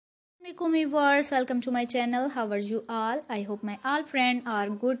Assalamualaikum viewers, welcome to my channel. How are you all? I hope my all friends are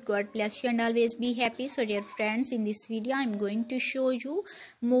good. God bless you and always be happy. So dear friends, in this video I'm going to show you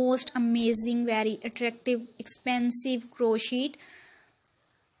most amazing, very attractive, expensive crochet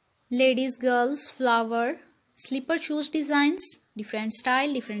ladies, girls, flower, slipper shoes designs. Different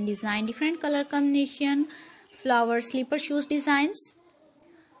style, different design, different color combination, flower slipper shoes designs.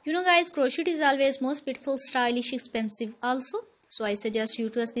 You know guys, crochet is always most beautiful, stylish, expensive also. So I suggest you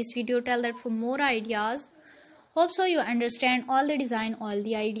to watch this video till that for more ideas. Hope so you understand all the design, all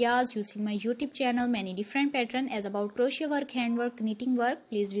the ideas using my YouTube channel, many different pattern as about crochet work, handwork, knitting work.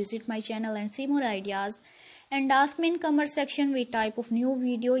 Please visit my channel and see more ideas. And ask me in comment section which type of new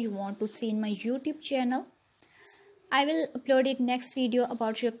video you want to see in my YouTube channel. I will upload it next video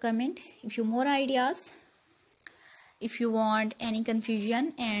about your comment. If you more ideas, if you want any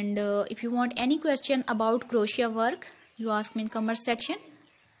confusion and if you want any question about crochet work, you ask me in comment section.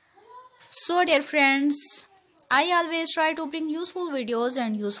 So dear friends, I always try to bring useful videos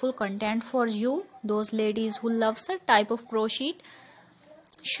and useful content for you, those ladies who love such type of crochet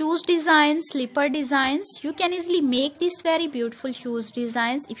shoes designs, slipper designs. You can easily make these very beautiful shoes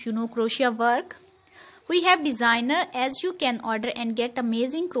designs if you know crochet work. We have designer as you can order and get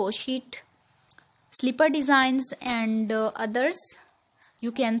amazing crochet slipper designs and others.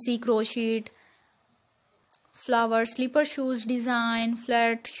 You can see crochet flower slipper shoes design,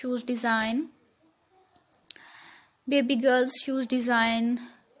 flat shoes design, baby girls shoes design,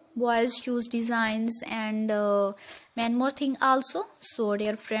 boys shoes designs, and one more thing also. So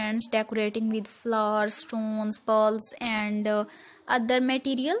dear friends, decorating with flowers, stones, pearls and other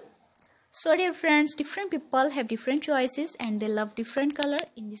material. So dear friends, different people have different choices and they love different color.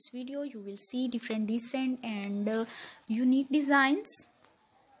 In this video you will see different decent and unique designs.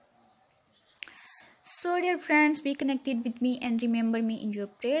 So dear friends, be connected with me and remember me in your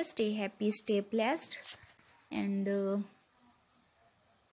prayers. Stay happy, stay blessed, and